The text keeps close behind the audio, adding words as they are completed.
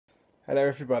Hello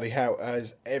everybody, how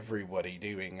is everybody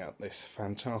doing at this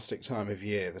fantastic time of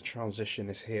year? The transition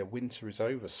is here, winter is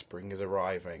over, spring is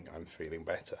arriving. I'm feeling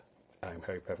better. I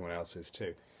hope everyone else is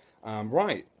too.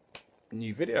 Right,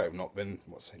 new video,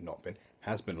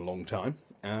 has been a long time.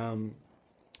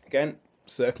 Again,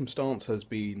 circumstance has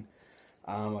been,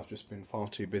 I've just been far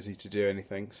too busy to do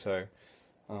anything, so,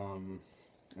 I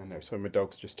know, so my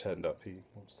dog's just turned up. He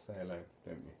wants to say hello,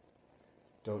 don't you?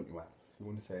 Don't you, Al? You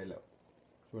want to say hello?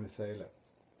 You want to say hello? You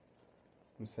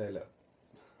want to say hello?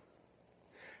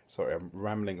 Sorry, I'm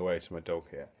rambling away to my dog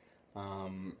here.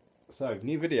 So,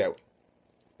 new video.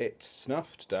 It's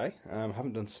Snuff today. I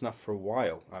haven't done Snuff for a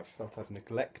while. I felt I've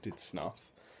neglected Snuff.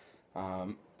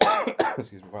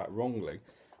 Excuse me, quite wrongly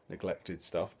neglected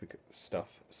Snuff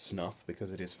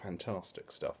because it is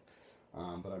fantastic stuff.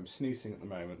 But I'm snoozing at the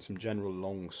moment some General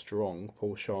Long Strong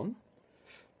Porchon.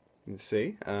 You can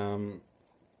see.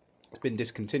 It's been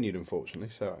discontinued, unfortunately,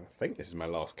 so I think this is my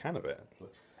last can of it, actually.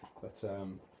 But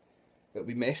it'll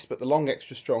be missed, but the long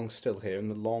extra strong's still here, and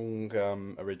the long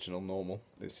original normal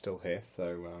is still here,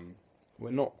 so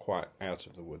we're not quite out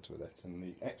of the woods with it, and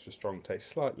the extra strong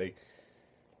tastes slightly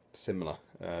similar,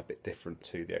 a bit different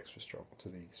to the extra strong, to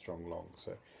the strong long,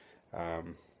 so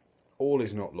all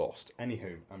is not lost.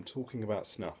 Anywho, I'm talking about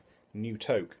Snuff. New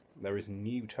Toque. There is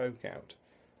new Toque out.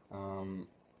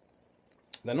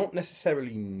 They're not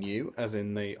necessarily new, as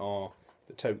in they are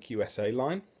the Toque USA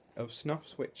line of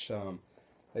snuffs, which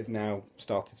they've now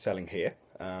started selling here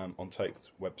on Toque's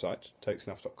website,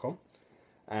 toquesnuff.com.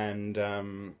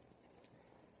 And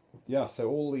yeah, so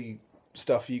all the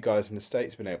stuff you guys in the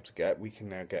States have been able to get, we can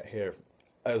now get here,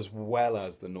 as well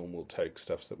as the normal Toque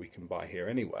stuffs that we can buy here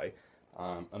anyway.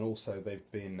 And also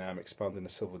they've been expanding the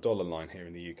silver dollar line here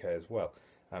in the UK as well,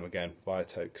 again via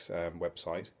Toque's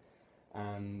website.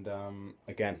 And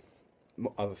again,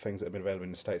 other things that have been available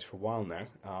in the States for a while now,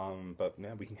 but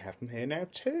now we can have them here now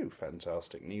too.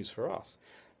 Fantastic news for us,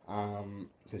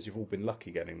 because you've all been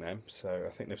lucky getting them. So I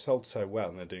think they've sold so well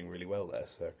and they're doing really well there.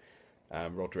 So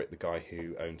Roderick, the guy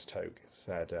who owns Toque,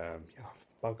 said, yeah,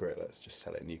 bugger it, let's just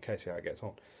sell it in the UK, see how it gets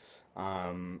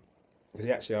on. Because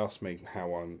he actually asked me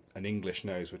how an English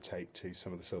nose would take to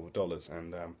some of the silver dollars,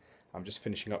 and I'm just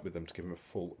finishing up with them to give him a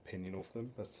full opinion of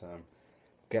them, but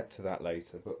get to that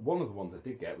later. But one of the ones I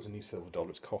did get was a new silver dollar.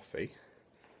 It's coffee.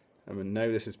 I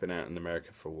know this has been out in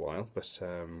America for a while, but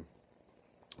I'm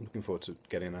looking forward to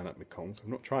getting that at McConk. I've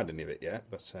not tried any of it yet,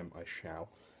 but I shall.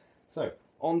 So,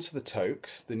 on to the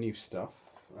Toques, the new stuff.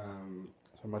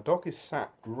 So my dog is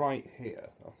sat right here.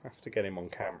 I'll have to get him on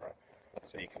camera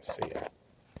so you can see it.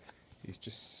 He's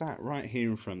just sat right here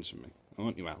in front of me.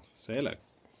 Aren't you, Alf? Say hello.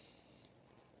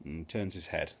 And turns his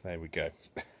head. There we go.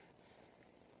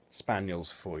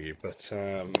 Spaniels for you, but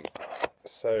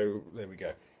so there we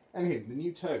go. Anyway, the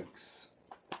new Toques,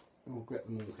 we'll get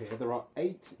them all here. There are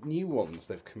 8 new ones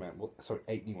they've come out. Well, sorry,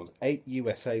 8 new ones. 8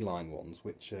 USA line ones,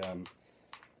 which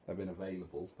have been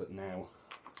available, but now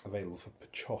available for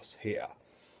purchase here.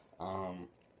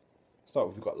 Start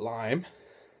with, we've got lime.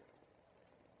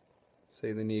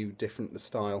 See the new, different the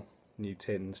style, new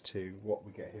tins to what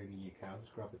we get here in the UK. I'll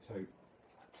just grab a Toque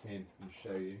tin and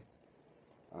show you.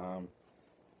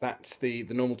 That's the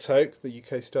normal Toque, the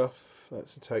UK stuff.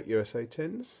 That's the Toque USA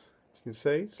tins. As you can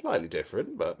see, slightly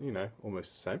different, but you know,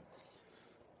 almost the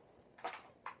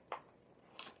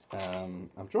same.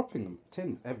 I'm dropping them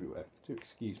tins everywhere. Do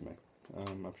excuse me.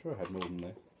 I'm sure I had more than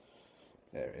this.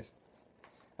 There it is.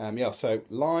 Yeah, so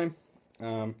lime.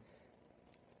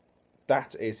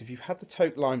 That is, if you've had the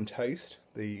Toque lime toast,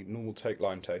 the normal Toque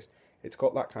lime toast, it's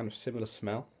got that kind of similar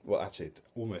smell. Well, actually, it's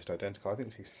almost identical. I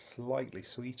think it's slightly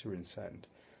sweeter in scent.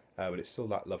 But it's still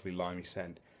that lovely limey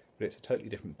scent. But it's a totally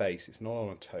different base. It's not on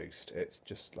a toast. It's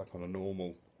just like on a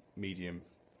normal, medium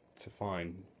to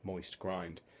fine, moist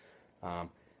grind.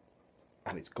 And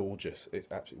it's gorgeous.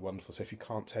 It's absolutely wonderful. So if you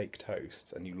can't take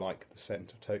toasts and you like the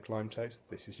scent of Toque lime toast,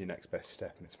 this is your next best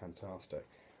step, and it's fantastic.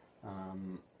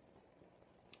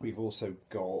 We've also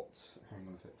got, hang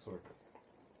on a sec, sorry.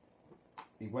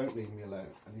 He won't leave me alone,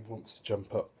 and he wants to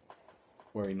jump up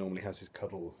where he normally has his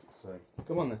cuddles. So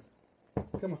come on then.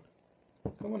 Come on.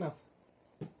 Come on now.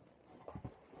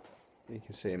 You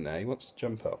can see him there. He wants to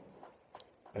jump up.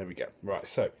 There we go. Right,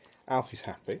 so Alfie's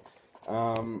happy.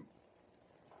 Then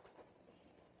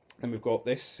we've got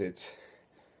this. It's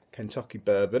Kentucky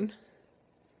bourbon.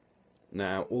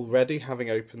 Now, already having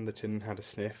opened the tin and had a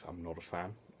sniff, I'm not a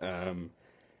fan.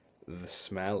 The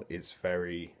smell is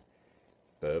very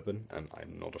bourbon, and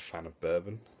I'm not a fan of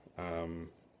bourbon.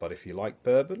 But if you like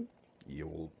bourbon,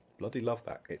 you'll bloody love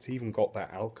that. It's even got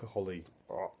that alcohol-y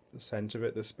scent of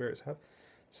it the spirits have.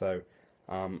 So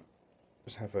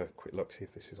Just have a quick look, see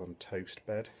if this is on toast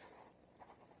bed.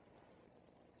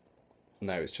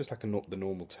 No, it's just like the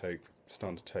normal Toque,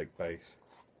 standard Toque base.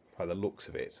 By the looks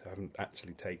of it, I haven't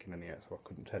actually taken any yet, so I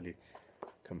couldn't tell you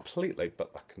completely, but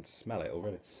I can smell it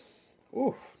already.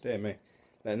 Oh, dear me.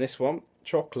 Then this one,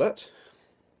 chocolate.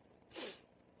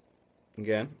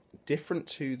 Again, different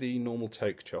to the normal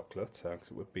Toque chocolate, because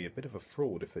it would be a bit of a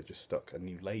fraud if they just stuck a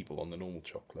new label on the normal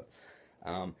chocolate.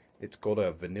 It's got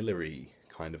a vanilla-y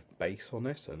kind of base on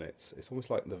it, and it's almost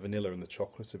like the vanilla and the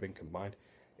chocolate have been combined.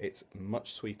 It's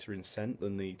much sweeter in scent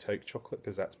than the Toque chocolate,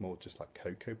 because that's more just like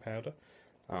cocoa powder.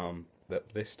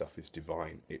 This stuff is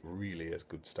divine. It really is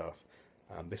good stuff.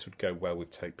 This would go well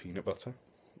with Toque peanut butter.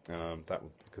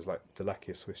 Because like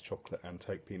Delakia Swiss chocolate and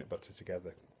Toque peanut butter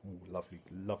together, ooh, lovely,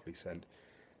 lovely scent.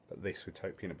 But this with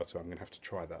Toque peanut butter, I'm going to have to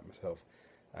try that myself.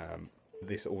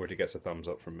 This already gets a thumbs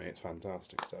up from me. It's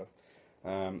fantastic stuff.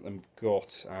 And we've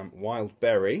got wild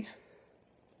berry.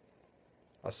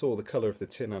 I saw the colour of the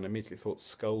tin and immediately thought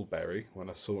skullberry when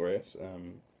I saw it.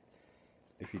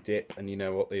 If you dip and you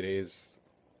know what it is,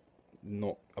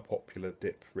 not a popular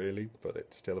dip really, but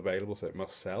it's still available, so it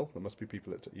must sell. There must be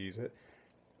people that use it.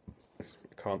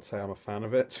 I can't say I'm a fan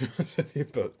of it, to be honest with you,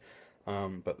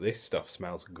 but this stuff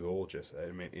smells gorgeous.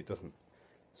 I mean, it doesn't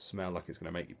smell like it's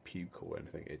going to make you puke or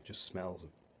anything. It just smells of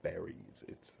berries.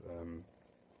 It's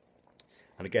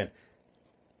and again,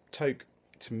 Toque,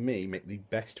 to me, make the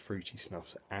best fruity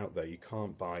snuffs out there. You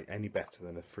can't buy any better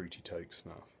than a fruity Toque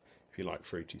snuff if you like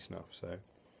fruity snuff. So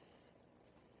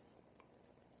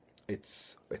it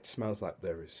smells like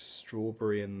there is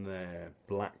strawberry in there,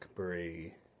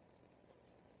 blackberry,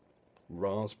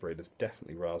 raspberry. There's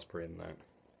definitely raspberry in that,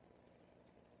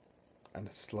 and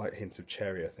a slight hint of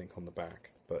cherry, I think, on the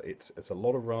back. But it's a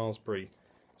lot of raspberry,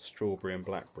 strawberry, and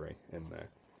blackberry in there,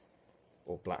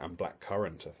 or black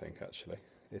currant, I think, actually.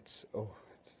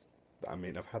 I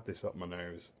mean, I've had this up my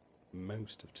nose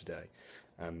most of today,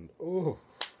 and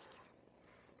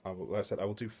like I said, I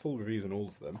will do full reviews on all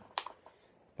of them,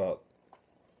 but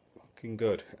looking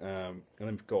good. And then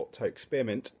we've got Toque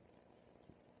Spearmint,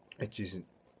 which is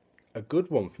a good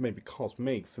one for me, because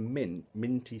for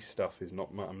minty stuff is not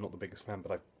I'm not the biggest fan,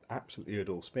 but I absolutely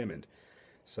adore spearmint.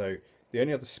 So the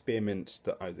only other spearmint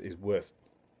that is worth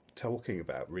talking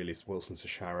about really is Wilson's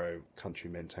Charo, Country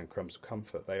Mint, and Crumbs of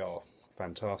Comfort. They are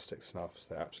fantastic snuffs.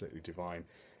 They're absolutely divine,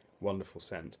 wonderful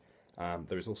scent.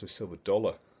 There is also Silver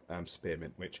Dollar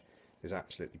spearmint, which is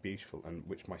absolutely beautiful, and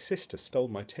which my sister stole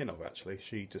my tin of, actually.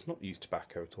 She does not use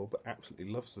tobacco at all, but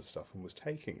absolutely loves the stuff and was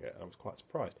taking it. I was quite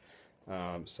surprised.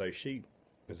 So she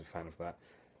was a fan of that.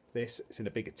 This is in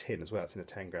a bigger tin as well. It's in a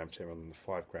 10-gram tin rather than the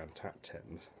 5-gram tap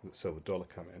tins that Silver Dollar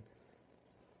come in.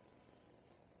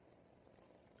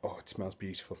 Oh, it smells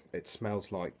beautiful. It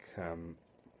smells like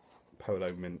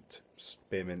polo mint,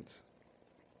 spearmint.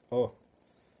 Oh,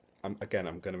 I'm going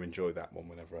to enjoy that one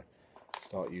whenever I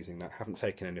start using that. Haven't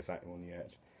taken any of that one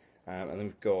yet. And then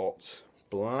we've got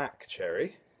black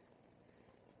cherry.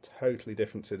 Totally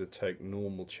different to the Toque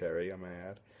normal cherry, I may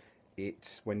add.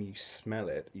 It's when you smell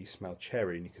it, you smell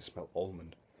cherry and you can smell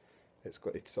almond.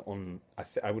 It's on.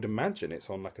 I would imagine it's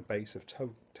on like a base of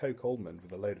Toque almond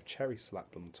with a load of cherry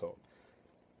slapped on the top.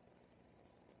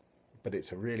 But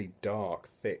it's a really dark,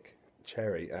 thick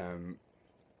cherry.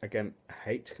 Again, I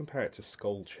hate to compare it to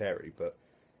Skull cherry, but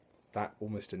that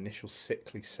almost initial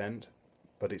sickly scent,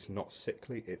 but it's not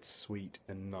sickly, it's sweet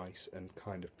and nice and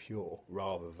kind of pure,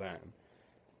 rather than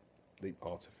the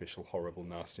artificial, horrible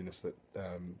nastiness that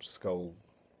Skull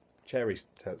cherry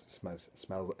smells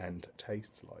and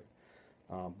tastes like.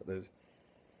 But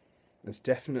there's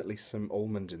definitely some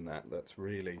almond in that that's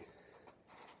really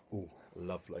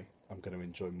lovely. I'm going to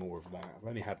enjoy more of that. I've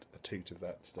only had a toot of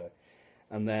that today.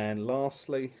 And then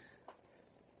lastly,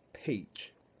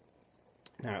 peach.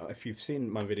 Now, if you've seen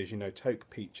my videos, you know Toque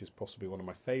Peach is possibly one of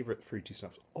my favourite fruity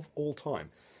snuffs of all time.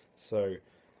 So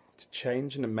to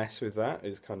change and mess with that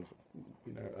is kind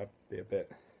of, be a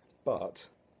bit, but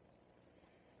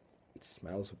it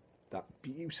smells of that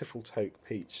beautiful Toque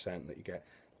Peach scent that you get.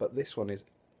 But this one is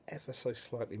ever so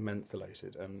slightly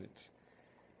mentholated, and it's,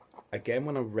 again,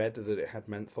 when I read that it had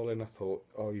menthol in, I thought,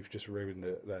 oh, you've just ruined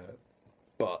it there.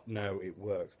 But no, it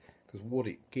works. Because what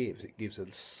it gives a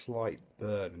slight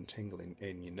burn and tingle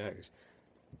in your nose,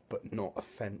 but not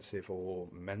offensive or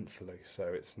mentholy, so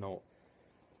it's not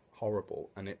horrible,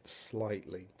 and it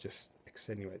slightly just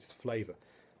extenuates the flavour.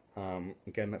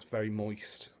 Again, that's very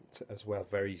moist as well,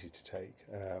 very easy to take.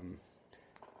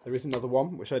 There is another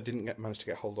one, which I didn't manage to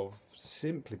get hold of,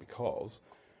 simply because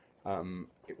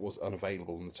it was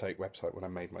unavailable on the Toque website when I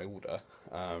made my order,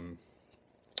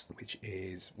 which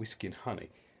is Whiskey and Honey.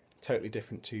 Totally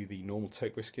different to the normal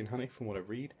Toque whiskey and honey from what I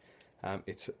read.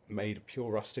 It's made of pure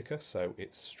rustica, so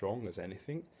it's strong as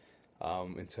anything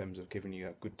in terms of giving you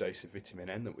a good dose of vitamin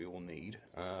N that we all need.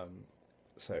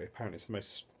 So apparently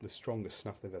it's the strongest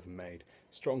snuff they've ever made.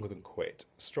 Stronger than Quit,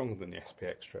 stronger than the SP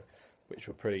Extra, which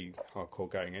were pretty hardcore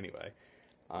going anyway.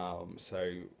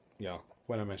 So yeah,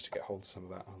 when I manage to get hold of some of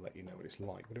that, I'll let you know what it's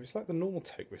like. But if it's like the normal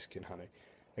Toque whiskey and honey,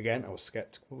 again, I was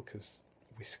sceptical because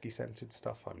whiskey scented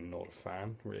stuff I'm not a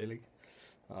fan really,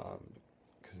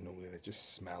 because normally they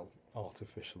just smell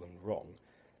artificial and wrong.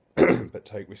 But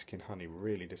Toque whiskey and honey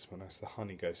really just when the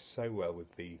honey goes so well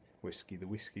with the whiskey. The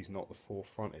whiskey's not the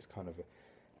forefront; it's kind of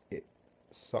it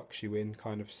sucks you in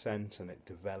kind of scent, and it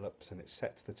develops and it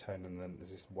sets the tone, and then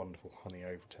there's this wonderful honey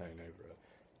overtone over it,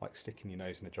 like sticking your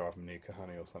nose in a jar of Manuka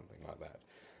honey or something like that.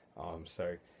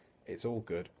 So it's all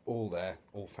good, all there,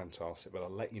 all fantastic. But I'll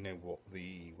let you know what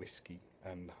the whiskey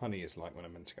and honey is like when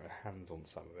I'm meant to get my hands on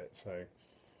some of it. So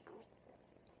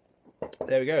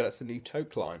there we go. That's the new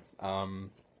Toque line.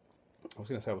 I was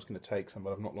going to say I was going to take some,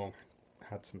 but I've not long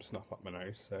had some snuff up my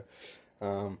nose, so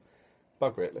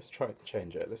bugger it, let's try to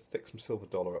change it. Let's stick some silver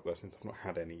dollar up there since I've not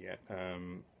had any yet.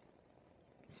 Find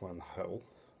the hole.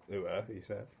 He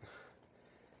said.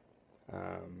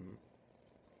 A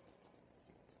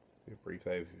brief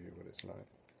overview of what it's like.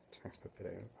 Tap a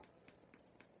bit out.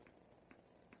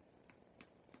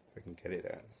 If I can get it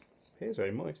out. It is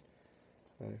very moist.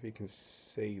 If you can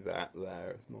see that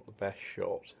there, it's not the best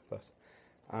shot, but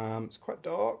it's quite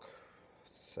dark.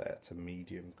 Set a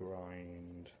medium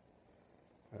grind.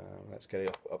 Let's get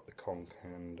it up the conch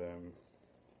and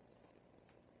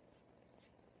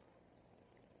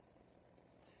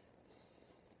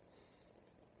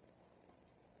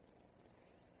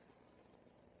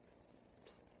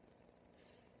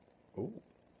oh,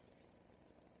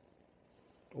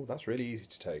 that's really easy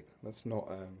to take. That's not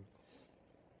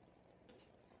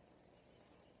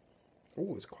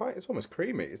oh, it's almost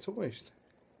creamy. It's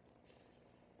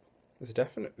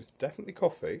definitely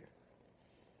coffee.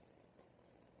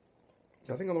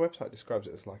 I think on the website it describes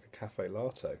it as like a cafe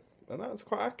latte, and that's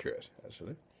quite accurate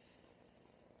actually.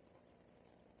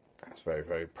 That's very,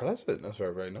 very pleasant. That's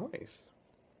very, very nice.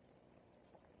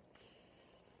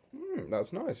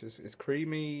 That's nice. It's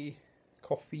creamy,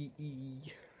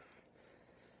 coffee-y.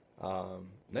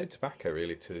 No tobacco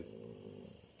really to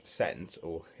scent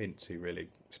or hint to really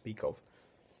speak of.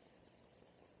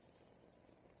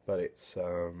 But it's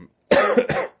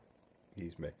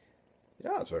excuse me.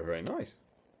 Yeah, it's very, very nice.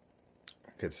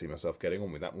 I could see myself getting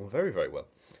on with that one very, very well.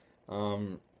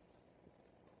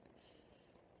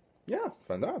 Yeah,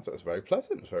 found that. That's very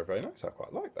pleasant. It's very, very nice. I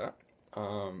quite like that.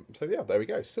 So yeah, there we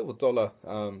go. Silver dollar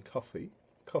coffee.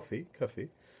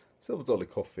 Silver dollar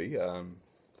coffee.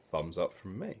 Thumbs up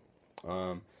from me.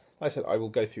 Like I said, I will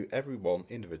go through every one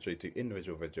individually, do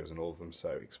individual videos on all of them. So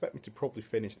expect me to probably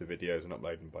finish the videos and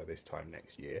upload them by this time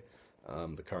next year.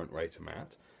 The current rate I'm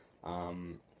at.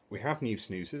 We have new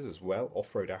snoozes as well.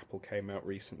 Off-Road Apple came out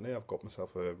recently. I've got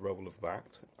myself a roll of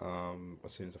that.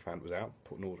 As soon as I found it was out,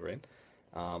 put an order in.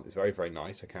 It's very, very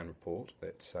nice. I can report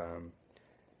it's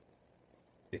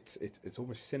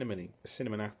almost cinnamon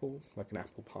apple, like an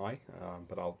apple pie.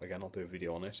 But I'll do a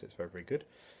video on it. It's very, very good.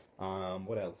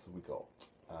 What else have we got?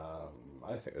 I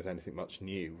don't think there's anything much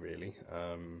new really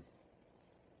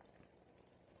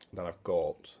that I've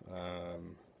got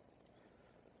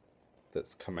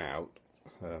that's come out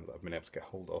that I've been able to get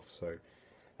hold of. So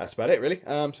that's about it really.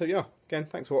 So yeah, again,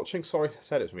 thanks for watching. Sorry, I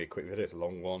said it was going to be a quick video. It's a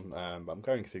long one, but I'm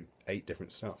going through 8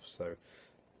 different snuffs, so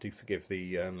do forgive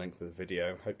the length of the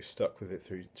video. Hope you're stuck with it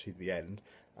through to the end.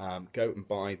 Go and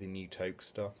buy the new Toque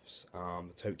stuffs,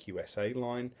 the Toque USA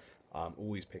line.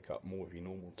 Always pick up more of your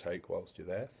normal Toque whilst you're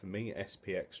there. For me,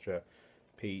 SP Extra,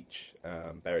 Peach,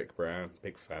 Berwick Brown,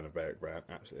 big fan of Berwick Brown,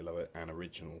 absolutely love it, and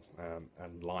Original,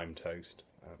 and Lime Toast,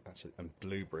 actually, and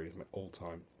Blueberry is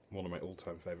one of my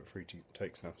all-time favourite fruity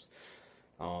Toque snuffs.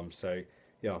 So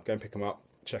yeah, go and pick them up,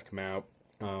 check them out.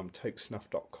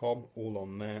 ToqueSnuff.com, all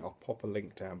on there. I'll pop a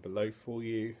link down below for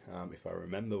you if I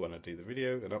remember when I do the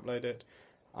video and upload it.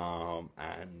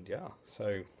 And yeah,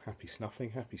 so happy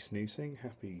snuffing, happy snoozing,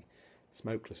 happy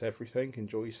smokeless everything.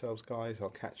 Enjoy yourselves, guys. I'll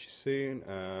catch you soon,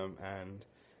 and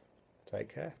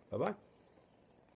take care. Bye bye.